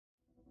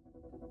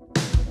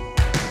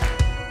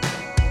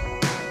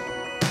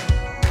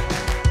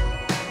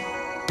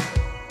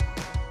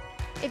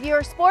If you're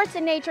a sports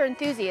and nature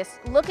enthusiast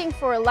looking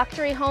for a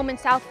luxury home in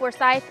South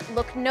Forsyth,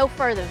 look no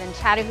further than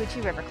Chattahoochee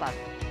River Club.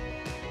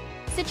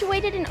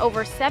 Situated in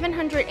over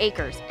 700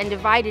 acres and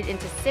divided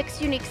into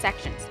 6 unique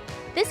sections,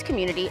 this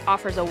community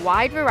offers a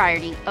wide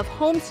variety of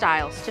home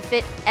styles to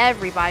fit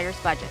every buyer's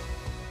budget.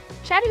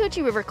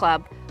 Chattahoochee River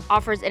Club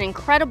offers an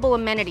incredible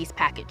amenities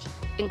package,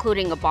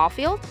 including a ball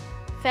field,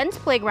 fenced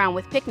playground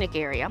with picnic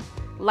area,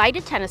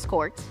 lighted tennis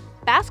courts,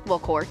 basketball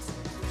courts,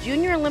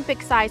 junior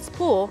Olympic-sized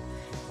pool,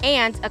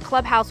 and a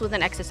clubhouse with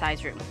an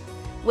exercise room.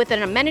 With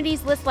an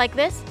amenities list like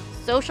this,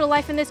 social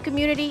life in this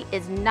community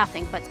is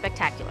nothing but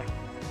spectacular.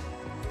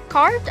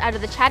 Carved out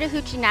of the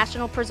Chattahoochee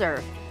National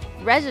Preserve,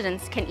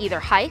 residents can either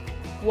hike,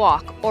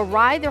 walk, or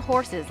ride their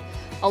horses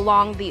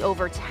along the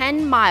over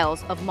 10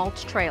 miles of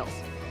mulched trails.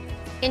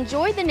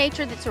 Enjoy the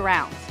nature that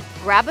surrounds.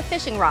 Grab a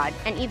fishing rod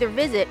and either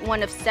visit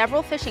one of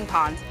several fishing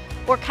ponds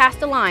or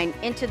cast a line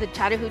into the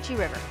Chattahoochee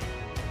River.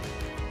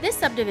 This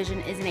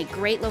subdivision is in a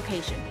great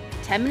location,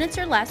 10 minutes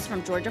or less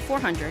from Georgia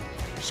 400,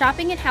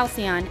 shopping at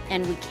Halcyon,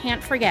 and we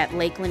can't forget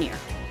Lake Lanier.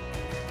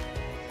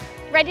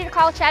 Ready to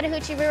call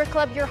Chattahoochee River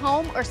Club your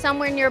home or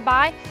somewhere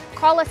nearby?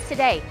 Call us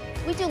today.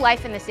 We do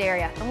life in this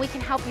area and we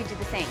can help you do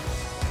the same.